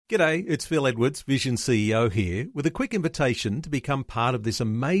G'day, it's Phil Edwards, Vision CEO here, with a quick invitation to become part of this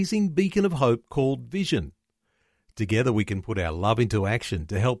amazing beacon of hope called Vision. Together we can put our love into action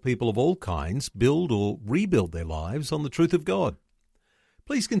to help people of all kinds build or rebuild their lives on the truth of God.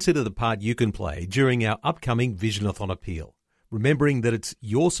 Please consider the part you can play during our upcoming Visionathon appeal, remembering that it's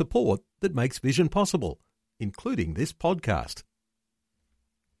your support that makes Vision possible, including this podcast.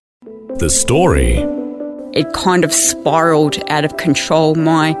 The story. It kind of spiraled out of control.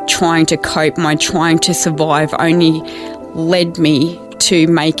 My trying to cope, my trying to survive only led me to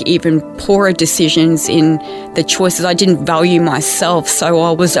make even poorer decisions in the choices. I didn't value myself, so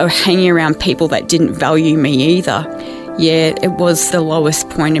I was hanging around people that didn't value me either. Yeah, it was the lowest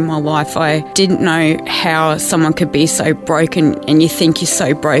point in my life. I didn't know how someone could be so broken, and you think you're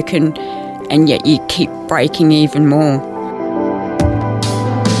so broken, and yet you keep breaking even more.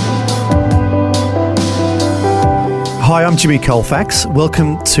 Hi, I'm Jimmy Colfax.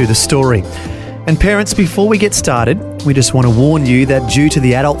 Welcome to The Story. And parents, before we get started, we just want to warn you that due to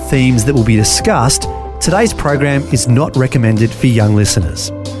the adult themes that will be discussed, today's program is not recommended for young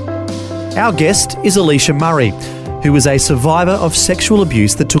listeners. Our guest is Alicia Murray, who was a survivor of sexual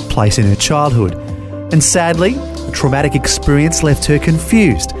abuse that took place in her childhood. And sadly, a traumatic experience left her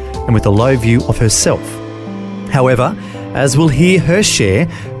confused and with a low view of herself. However, as we'll hear her share,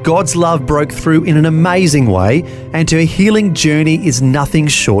 God's love broke through in an amazing way, and her healing journey is nothing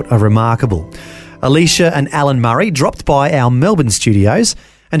short of remarkable. Alicia and Alan Murray dropped by our Melbourne studios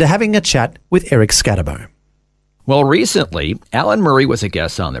and are having a chat with Eric Scatterbo. Well, recently, Alan Murray was a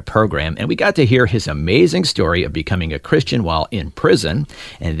guest on the program, and we got to hear his amazing story of becoming a Christian while in prison,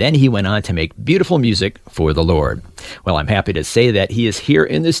 and then he went on to make beautiful music for the Lord. Well, I'm happy to say that he is here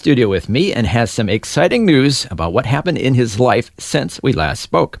in the studio with me and has some exciting news about what happened in his life since we last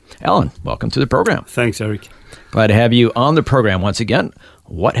spoke. Alan, welcome to the program. Thanks, Eric. Glad to have you on the program once again.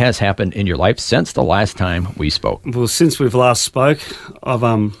 What has happened in your life since the last time we spoke? Well, since we've last spoke, I've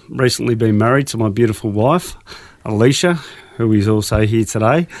recently been married to my beautiful wife, Alicia, who is also here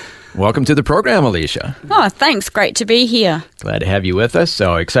today. Welcome to the program, Alicia. Oh, thanks. Great to be here. Glad to have you with us.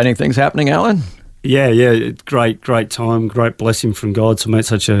 So exciting things happening, Alan? Yeah, great time, great blessing from God to meet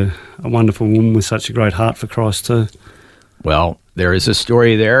such a wonderful woman with such a great heart for Christ too. Well, there is a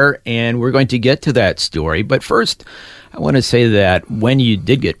story there, and we're going to get to that story. But first, I want to say that when you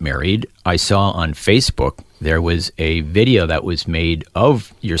did get married, I saw on Facebook there was a video that was made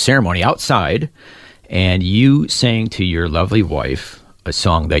of your ceremony outside, and you sang to your lovely wife a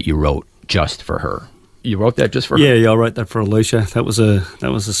song that you wrote just for her. You wrote that just for her? Yeah, I wrote that for Alicia. That was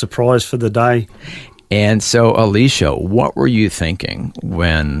a surprise for the day. And so, Alicia, what were you thinking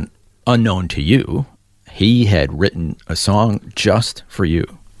when, unknown to you, he had written a song just for you?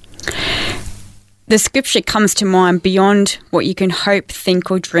 The scripture comes to mind, beyond what you can hope, think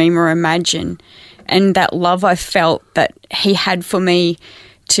or dream or imagine. And that love I felt that he had for me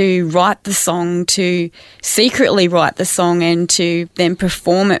to write the song, to secretly write the song and to then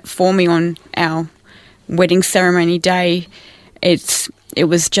perform it for me on our wedding ceremony day. It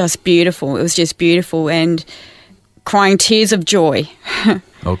was just beautiful. It was just beautiful and crying tears of joy.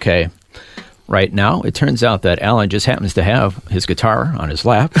 Okay. Right now, it turns out that Alan just happens to have his guitar on his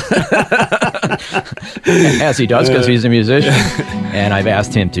lap, as he does because he's a musician. And I've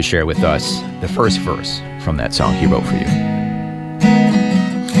asked him to share with us the first verse from that song he wrote for you.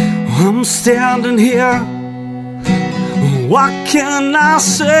 I'm standing here, what can I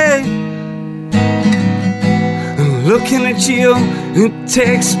say? Looking at you, it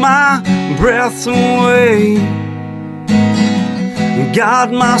takes my breath away.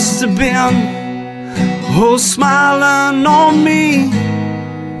 God must have been smiling on me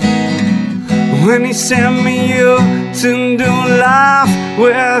when he sent me you to do life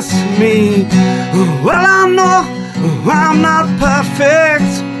with me. Well, I know I'm not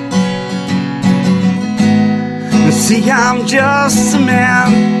perfect. See, I'm just a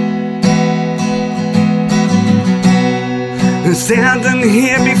man standing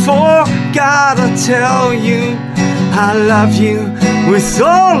here before God. I tell you I love you with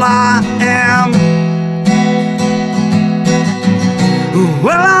all I am.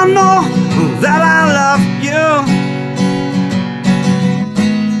 Well, I know that I love you.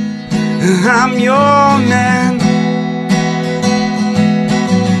 I'm your man.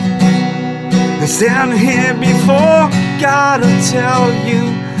 Stand here before God, I tell you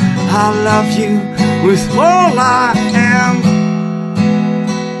I love you with all I am.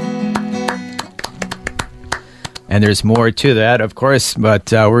 And there's more to that, of course,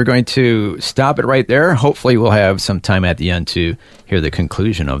 but we're going to stop it right there. Hopefully we'll have some time at the end to hear the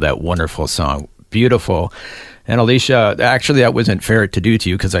conclusion of that wonderful song. Beautiful. And Alicia, actually, that wasn't fair to do to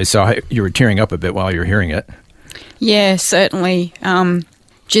you because I saw you were tearing up a bit while you were hearing it. Yeah, certainly.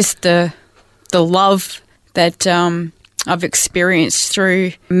 Just the love that I've experienced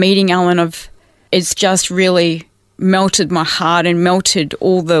through meeting Alan, it's just really melted my heart and melted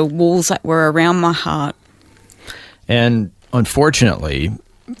all the walls that were around my heart. And unfortunately,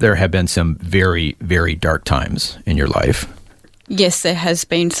 there have been some very, very dark times in your life. Yes, there has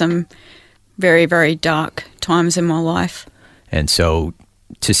been some very, very dark times in my life. And so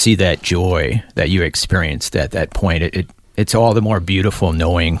to see that joy that you experienced at that point, it's all the more beautiful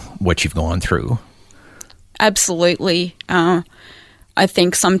knowing what you've gone through. Absolutely. I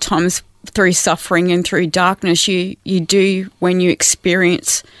think sometimes through suffering and through darkness, you do, when you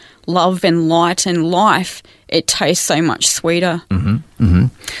experience love and light and life, it tastes so much sweeter. Mm-hmm. Mm-hmm.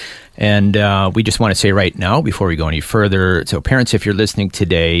 And we just want to say right now, before we go any further, so parents, if you're listening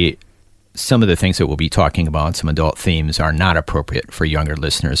today, some of the things that we'll be talking about, some adult themes, are not appropriate for younger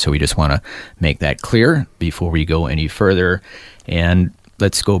listeners. So we just want to make that clear before we go any further. And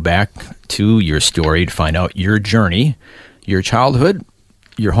let's go back to your story to find out your journey, your childhood.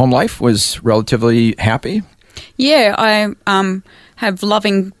 Your home life was relatively happy? Yeah, I have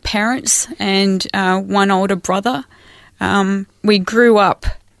loving parents and one older brother. We grew up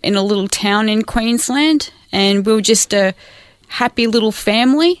in a little town in Queensland, and we were just a happy little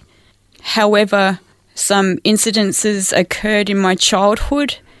family. However, some incidences occurred in my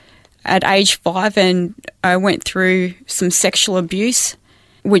childhood at age 5, and I went through some sexual abuse,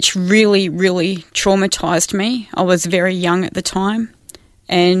 which really, really traumatised me. I was very young at the time,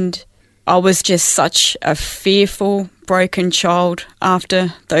 and I was just such a fearful, broken child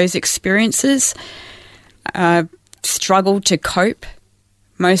after those experiences. I struggled to cope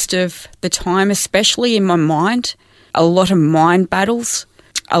most of the time, especially in my mind. A lot of mind battles,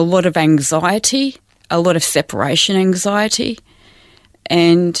 a lot of anxiety, a lot of separation anxiety,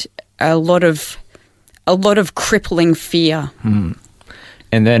 and a lot of crippling fear. Hmm.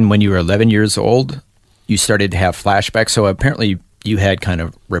 And then when you were 11 years old, you started to have flashbacks. So apparently you had kind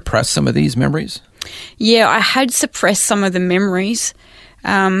of repressed some of these memories? Yeah, I had suppressed some of the memories.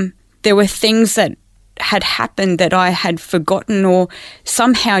 There were things that had happened that I had forgotten or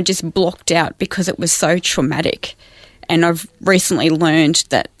somehow just blocked out because it was so traumatic. And I've recently learned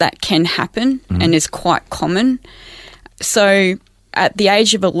that that can happen and is quite common. So at the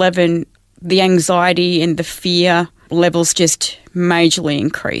age of 11, the anxiety and the fear levels just majorly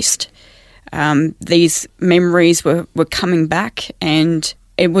increased. These memories were coming back, and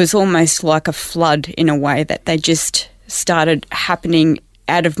it was almost like a flood in a way, that they just started happening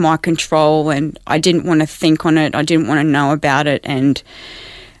out of my control, and I didn't want to think on it. I didn't want to know about it. And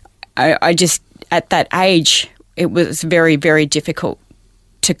I just, at that age, it was very, very difficult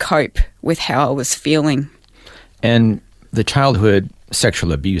to cope with how I was feeling. And the childhood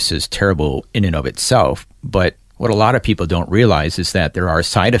sexual abuse is terrible in and of itself, but what a lot of people don't realize is that there are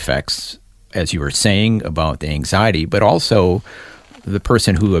side effects, as you were saying, about the anxiety, but also the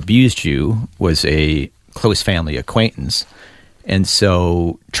person who abused you was a close family acquaintance. And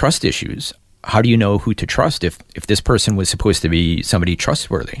so trust issues. How do you know who to trust if this person was supposed to be somebody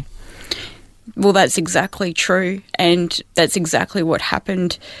trustworthy? Well, that's exactly true, and that's exactly what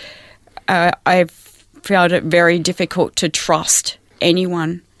happened. I found it very difficult to trust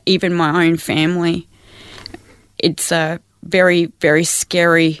anyone, even my own family. It's a very, very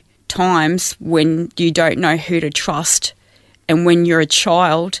scary times when you don't know who to trust, and when you're a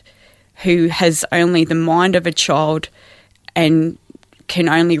child who has only the mind of a child and can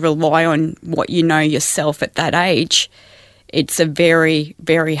only rely on what you know yourself at that age, it's a very,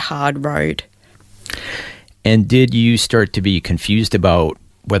 very hard road. And did you start to be confused about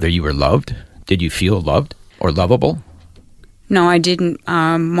whether you were loved? Did you feel loved or lovable? No, I didn't.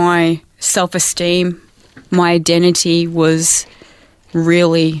 My self-esteem, my identity was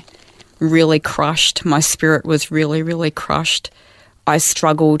really, really crushed. My spirit was really, really crushed. I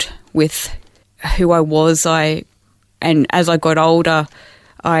struggled with who I was. And as I got older,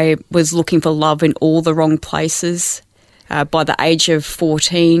 I was looking for love in all the wrong places. By the age of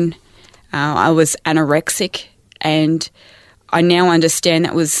 14, I was anorexic, and I now understand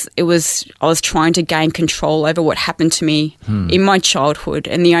I was trying to gain control over what happened to me in my childhood,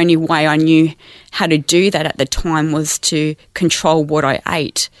 and the only way I knew how to do that at the time was to control what I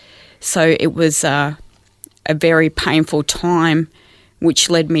ate. So it was a very painful time, which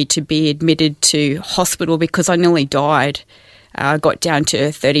led me to be admitted to hospital because I nearly died. I got down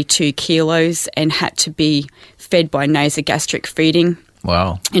to 32 kilos and had to be fed by nasogastric feeding.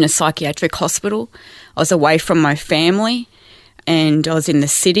 Wow. In a psychiatric hospital. I was away from my family. and I was in the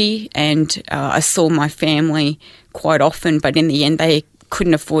city, and I saw my family quite often, but in the end they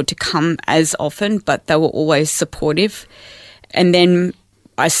couldn't afford to come as often, but they were always supportive. And then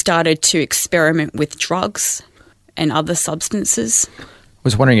I started to experiment with drugs and other substances. I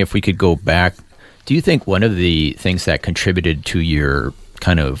was wondering if we could go back. Do you think one of the things that contributed to your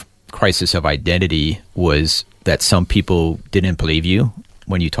kind of crisis of identity was that some people didn't believe you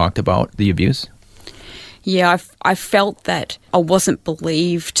when you talked about the abuse? Yeah, I felt that I wasn't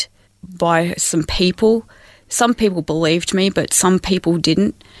believed by some people. Some people believed me, but some people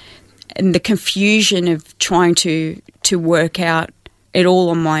didn't. And the confusion of trying to work out it all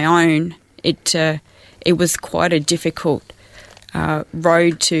on my own, it was quite a difficult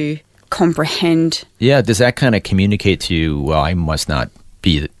road to comprehend. Yeah, does that kind of communicate to you, well, I must not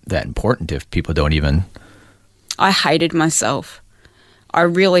be that important if people don't even... I hated myself. I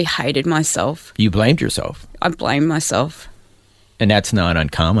really hated myself. You blamed yourself? I blamed myself. And that's not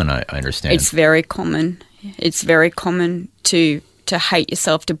uncommon, I understand. It's very common. It's very common to hate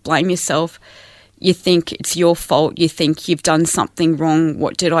yourself, to blame yourself. You think it's your fault. You think you've done something wrong.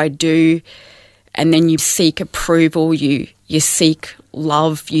 What did I do? And then you seek approval. You seek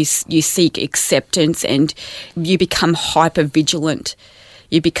love. You seek acceptance, and you become hyper-vigilant.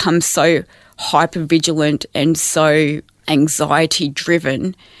 You become so hyper-vigilant and so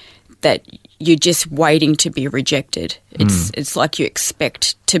anxiety-driven that you're just waiting to be rejected. It's like you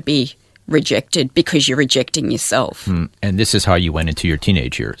expect to be rejected because you're rejecting yourself. And this is how you went into your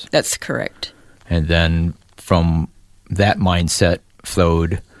teenage years. That's correct. And then from that mindset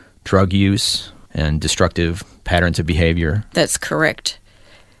flowed drug use and destructive patterns of behavior. That's correct,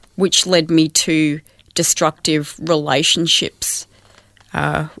 which led me to destructive relationships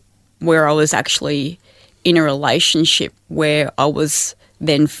where I was actually in a relationship where I was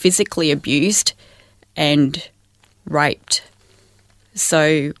then physically abused and raped.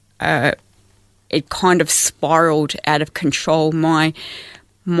 So it kind of spiraled out of control. My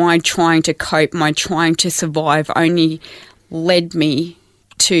trying to cope, my trying to survive only led me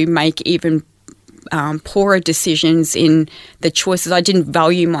to make even poorer decisions in the choices. I didn't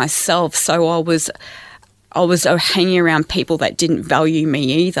value myself, so I was hanging around people that didn't value me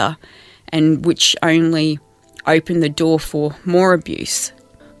either, and which only opened the door for more abuse.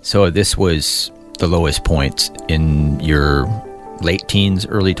 So this was the lowest point in your late teens,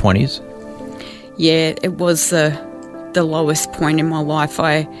 early 20s? Yeah, it was the lowest point in my life.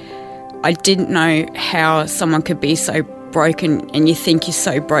 I didn't know how someone could be so broken, and you think you're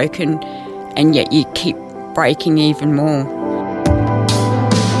so broken, and yet you keep breaking even more.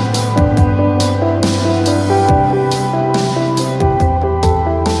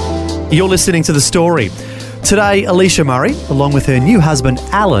 You're listening to The Story. Today, Alicia Murray, along with her new husband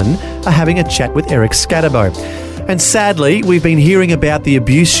Alan, are having a chat with Eric Scatterbo. And sadly, we've been hearing about the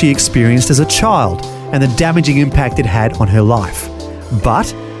abuse she experienced as a child and the damaging impact it had on her life.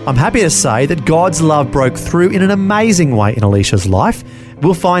 But I'm happy to say that God's love broke through in an amazing way in Alicia's life.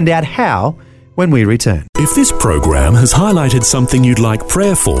 We'll find out how when we return. If this program has highlighted something you'd like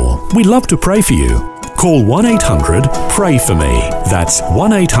prayer for, we'd love to pray for you. Call 1-800-PRAY-FOR-ME. That's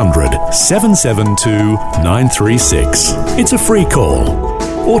 1-800-772-936. It's a free call.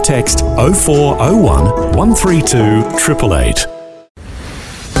 Or text 0401 132 888.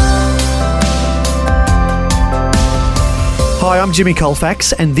 Hi, I'm Jimmy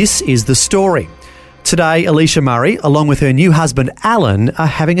Colfax, and this is The Story. Today, Alicia Murray, along with her new husband Alan, are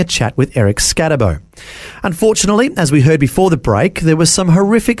having a chat with Eric Scatterbo. Unfortunately, as we heard before the break, there were some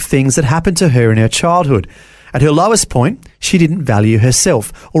horrific things that happened to her in her childhood. At her lowest point, she didn't value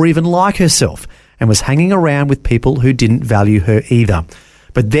herself or even like herself, and was hanging around with people who didn't value her either.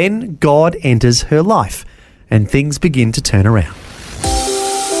 But then God enters her life, and things begin to turn around.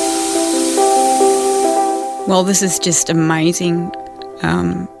 Well, this is just amazing.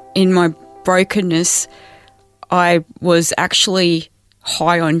 In my brokenness, I was actually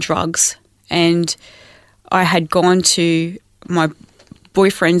high on drugs, and I had gone to my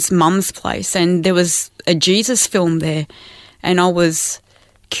boyfriend's mum's place, and there was a Jesus film there, and I was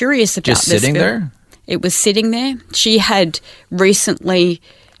curious about just this sitting film. there? It was sitting there. She had recently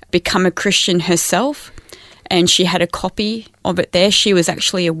become a Christian herself, and she had a copy of it there. She was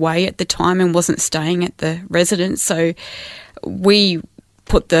actually away at the time and wasn't staying at the residence, so we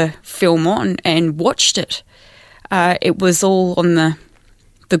put the film on and watched it. It was all on the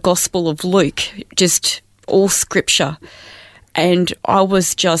Gospel of Luke, just all scripture. And I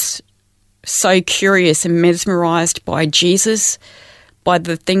was just so curious and mesmerised by Jesus, by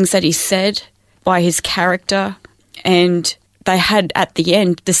the things that he said, by his character. And they had, at the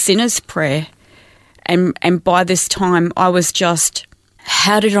end, the sinner's prayer. And by this time, I was just,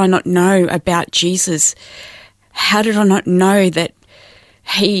 how did I not know about Jesus? How did I not know that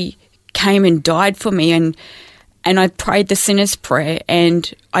he came and died for me? And I prayed the sinner's prayer,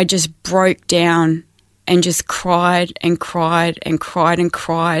 and I just broke down and just cried and cried and cried and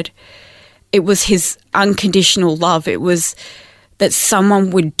cried. It was his unconditional love. It was that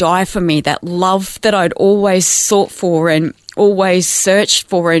someone would die for me, that love that I'd always sought for and always searched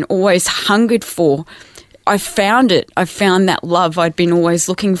for and always hungered for. I found it. I found that love I'd been always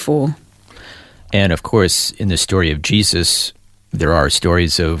looking for. And of course, in the story of Jesus, there are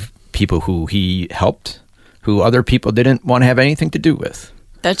stories of people who he helped, who other people didn't want to have anything to do with.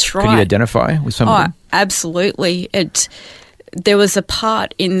 That's right. Could you identify with some of them? Absolutely. There was a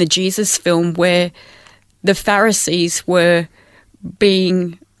part in the Jesus film where the Pharisees were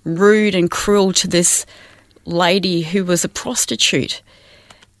being rude and cruel to this lady who was a prostitute.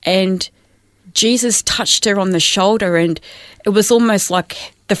 And Jesus touched her on the shoulder, and it was almost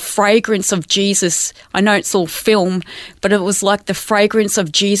like the fragrance of Jesus. I know it's all film, but it was like the fragrance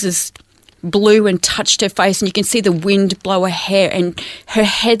of Jesus blew and touched her face, and you can see the wind blow her hair, and her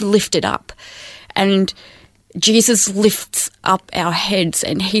head lifted up. And Jesus lifts up our heads,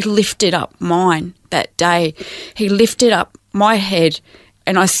 and he lifted up mine that day. He lifted up my head,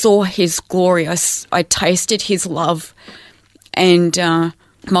 and I saw his glory. I tasted his love, and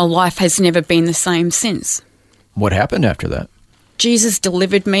my life has never been the same since. What happened after that? Jesus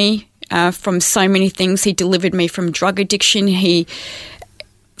delivered me from so many things. He delivered me from drug addiction.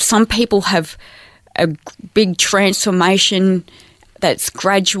 Some people have a big transformation that's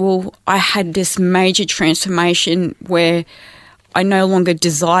gradual. I had this major transformation where I no longer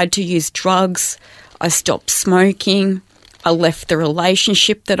desired to use drugs. I stopped smoking. I left the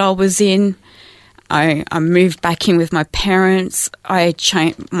relationship that I was in. I moved back in with my parents.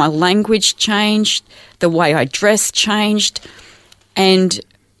 My language changed. The way I dressed changed. And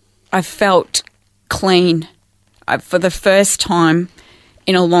I felt clean. For the first time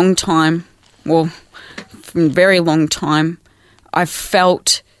in a long time, well, from a very long time, I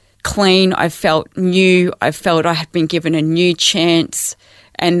felt clean. I felt new. I felt I had been given a new chance,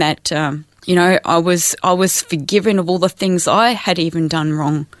 and that I was forgiven of all the things I had even done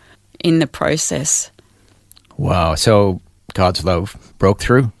wrong in the process. Wow. So God's love broke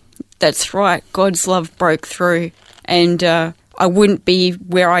through? That's right. God's love broke through. And I wouldn't be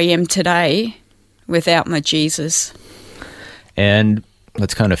where I am today without my Jesus. And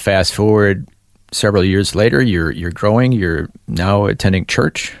let's kind of fast forward several years later. You're growing. You're now attending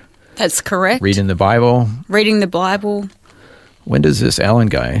church. That's correct. Reading the Bible. Reading the Bible. When does this Alan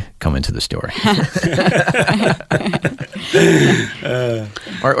guy come into the story?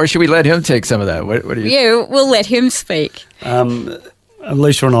 or should we let him take some of that? What do you? Yeah, we'll let him speak.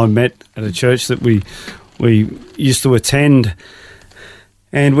 Alicia and I met at a church that we used to attend,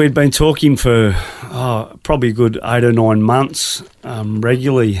 and we'd been talking for probably a good 8 or 9 months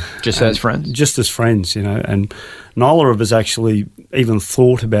regularly. Just as friends? Just as friends, and neither of us actually even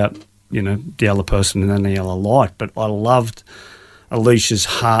thought about, the other person in any other light, but I loved Alicia's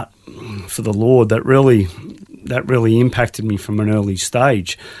heart for the Lord. That really impacted me from an early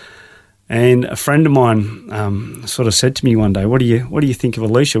stage. And a friend of mine sort of said to me one day, what do you think of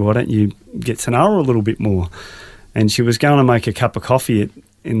Alicia? Why don't you get to know her a little bit more? And she was going to make a cup of coffee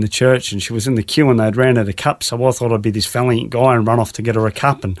in the church, and she was in the queue, and they'd ran out of cups. So I thought I'd be this valiant guy and run off to get her a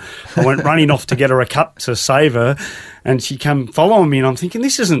cup. And I went running off to get her a cup to save her, and she come following me, and I'm thinking,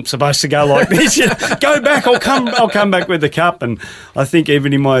 this isn't supposed to go like this. Go back, I'll come back with the cup. And I think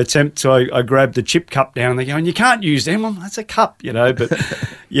even in my attempt, I grabbed the chip cup down, and they're going, you can't use them. That's a cup, But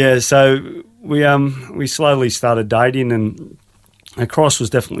yeah, so we slowly started dating, and Christ was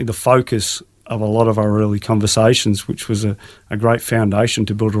definitely the focus of a lot of our early conversations, which was a great foundation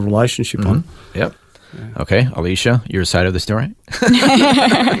to build a relationship on. Yep. Yeah. Okay, Alicia, your side of the story?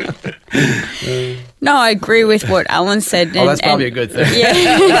 No, I agree with what Alan said. That's probably a good thing. Yeah.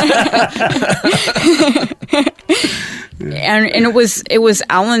 and it was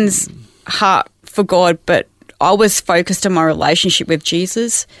Alan's heart for God, but I was focused on my relationship with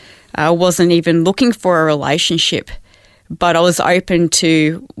Jesus. I wasn't even looking for a relationship, but I was open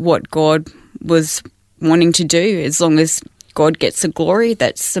to what God was wanting to do. As long as God gets the glory,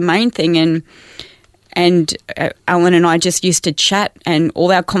 that's the main thing. And Alan and I just used to chat, and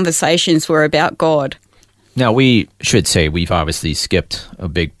all our conversations were about God. Now, we should say we've obviously skipped a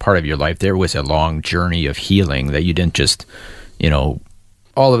big part of your life. There was a long journey of healing that you didn't just,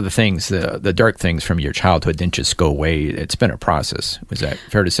 all of the things, the dark things from your childhood didn't just go away. It's been a process. Was that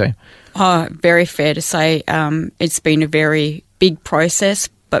fair to say? Oh, very fair to say. It's been a very big process,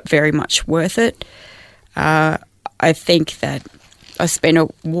 but very much worth it. I think that I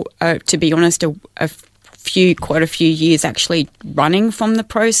spent, to be honest, quite a few years actually running from the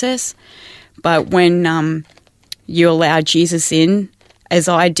process. But when you allow Jesus in, as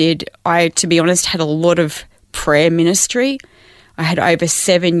I did, I, to be honest, had a lot of prayer ministry. I had over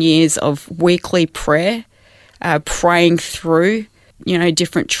 7 years of weekly prayer, praying through,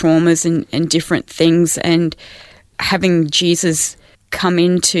 different traumas and different things, and having Jesus come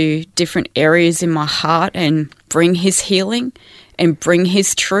into different areas in my heart and bring his healing and bring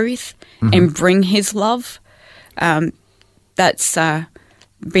his truth and bring his love. That's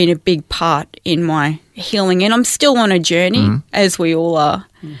been a big part in my healing. And I'm still on a journey, as we all are.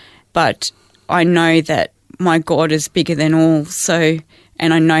 But I know that my God is bigger than all.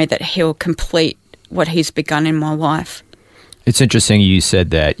 And I know that he'll complete what he's begun in my life. It's interesting you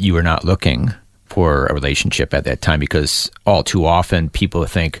said that you were not looking for a relationship at that time, because all too often people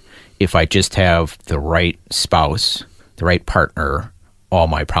think, if I just have the right spouse, the right partner, all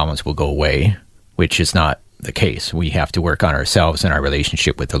my problems will go away, which is not the case. We have to work on ourselves and our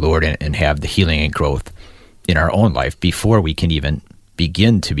relationship with the Lord and have the healing and growth in our own life before we can even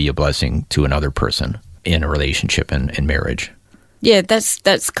begin to be a blessing to another person in a relationship and marriage. Yeah,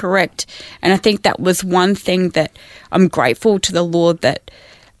 that's correct. And I think that was one thing that I'm grateful to the Lord, that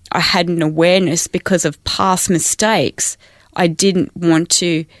I had an awareness because of past mistakes. I didn't want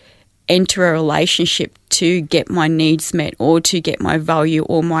to enter a relationship to get my needs met or to get my value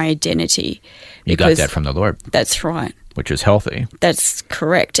or my identity. You got that from the Lord. That's right. Which is healthy. That's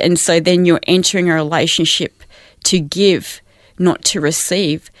correct. And so then you're entering a relationship to give, not to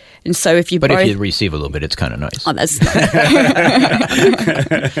receive. And so if you if you receive a little bit, it's kind of nice. Oh, that's that's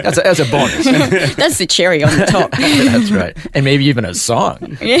a bonus. That's the cherry on the top. That's right. And maybe even a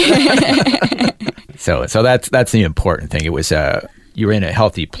song. Yeah. So that's the important thing. It was you're in a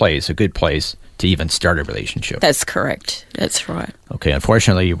healthy place, a good place to even start a relationship. That's correct. That's right. Okay,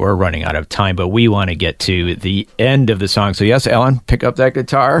 unfortunately, we're running out of time, but we want to get to the end of the song. So yes, Ellen, pick up that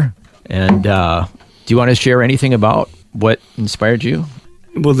guitar. And do you want to share anything about what inspired you?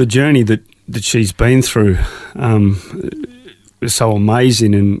 Well, the journey that she's been through was so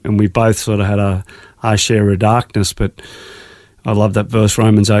amazing, and we both sort of had our share of darkness, but I love that verse,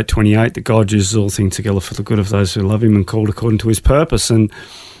 Romans 8:28, that God uses all things together for the good of those who love him and called according to his purpose. And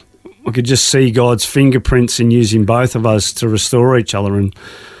I could just see God's fingerprints in using both of us to restore each other. And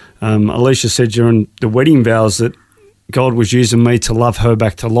Alicia said during the wedding vows that God was using me to love her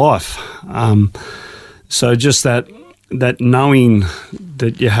back to life. So just that knowing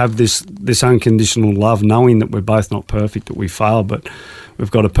that you have this unconditional love, knowing that we're both not perfect, that we fail, but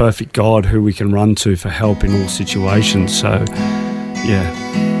we've got a perfect God who we can run to for help in all situations. So, yeah.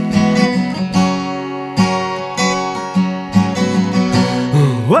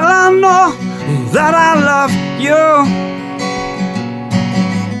 Well, I know that I love you,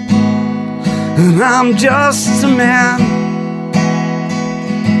 and I'm just a man,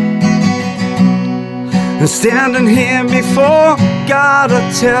 and standing here before God,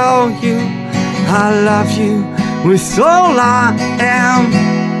 I tell you I love you with all I am.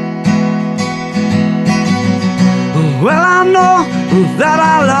 Well, I know that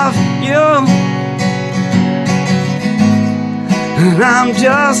I love you, and I'm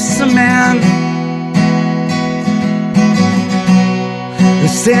just a man, and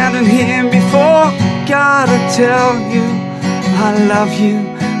standing here before God, I tell you I love you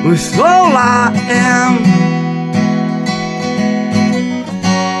with all I am.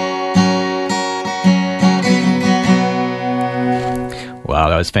 Wow,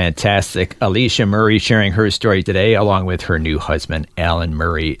 that was fantastic. Alicia Murray sharing her story today, along with her new husband, Alan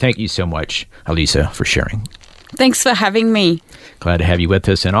Murray. Thank you so much, Alicia, for sharing. Thanks for having me. Glad to have you with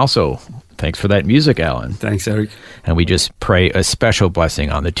us. And also, thanks for that music, Alan. Thanks, Eric. And we just pray a special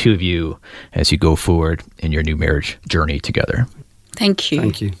blessing on the two of you as you go forward in your new marriage journey together. Thank you.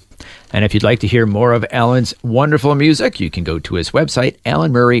 Thank you. And if you'd like to hear more of Alan's wonderful music, you can go to his website,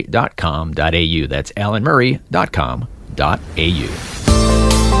 alanmurray.com.au. That's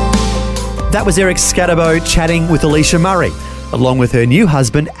alanmurray.com.au. That was Eric Scatterbo chatting with Alicia Murray, along with her new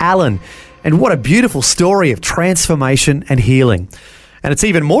husband, Alan. And what a beautiful story of transformation and healing. And it's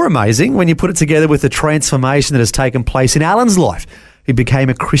even more amazing when you put it together with the transformation that has taken place in Alan's life. He became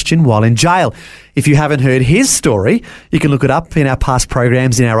a Christian while in jail. If you haven't heard his story, you can look it up in our past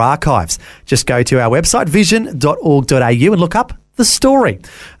programs in our archives. Just go to our website, vision.org.au, and look up the story.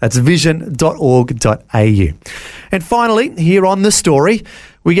 That's vision.org.au. And finally, here on The Story,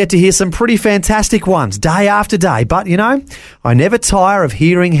 we get to hear some pretty fantastic ones day after day. But, I never tire of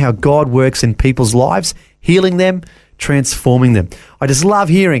hearing how God works in people's lives, healing them, transforming them. I just love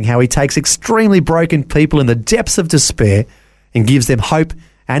hearing how he takes extremely broken people in the depths of despair and gives them hope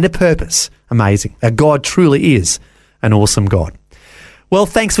and a purpose. Amazing. Our God truly is an awesome God. Well,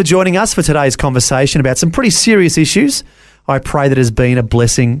 thanks for joining us for today's conversation about some pretty serious issues. I pray that it has been a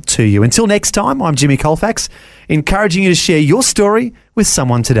blessing to you. Until next time, I'm Jimmy Colfax, encouraging you to share your story with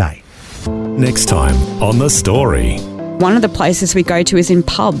someone today. Next time on The Story. One of the places we go to is in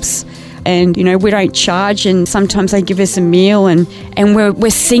pubs. And, you know, we don't charge, and sometimes they give us a meal, and we're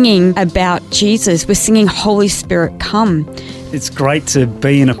singing about Jesus. We're singing Holy Spirit, come. It's great to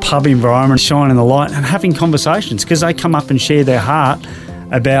be in a pub environment, shining the light and having conversations, because they come up and share their heart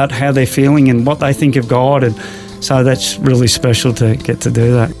about how they're feeling and what they think of God. And so that's really special to get to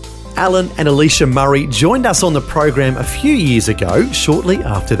do that. Alan and Alicia Murray joined us on the program a few years ago, shortly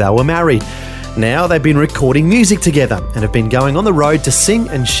after they were married. Now they've been recording music together and have been going on the road to sing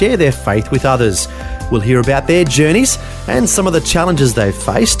and share their faith with others. We'll hear about their journeys and some of the challenges they've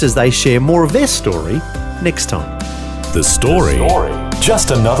faced as they share more of their story next time. The Story.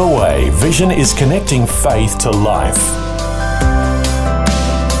 Just another way Vision is connecting faith to life.